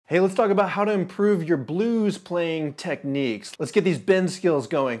Hey, let's talk about how to improve your blues playing techniques. Let's get these bend skills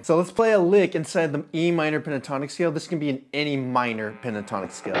going. So let's play a lick inside the E minor pentatonic scale. This can be in any minor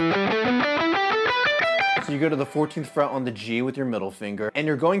pentatonic scale. So you go to the 14th fret on the G with your middle finger, and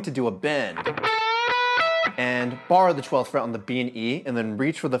you're going to do a bend. And bar the 12th fret on the B and E, and then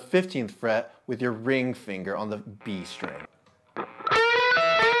reach for the 15th fret with your ring finger on the B string.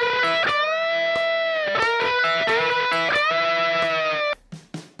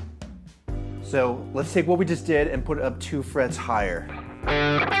 So let's take what we just did and put it up 2 frets higher.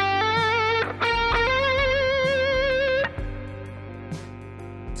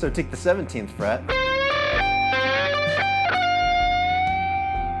 So take the 17th fret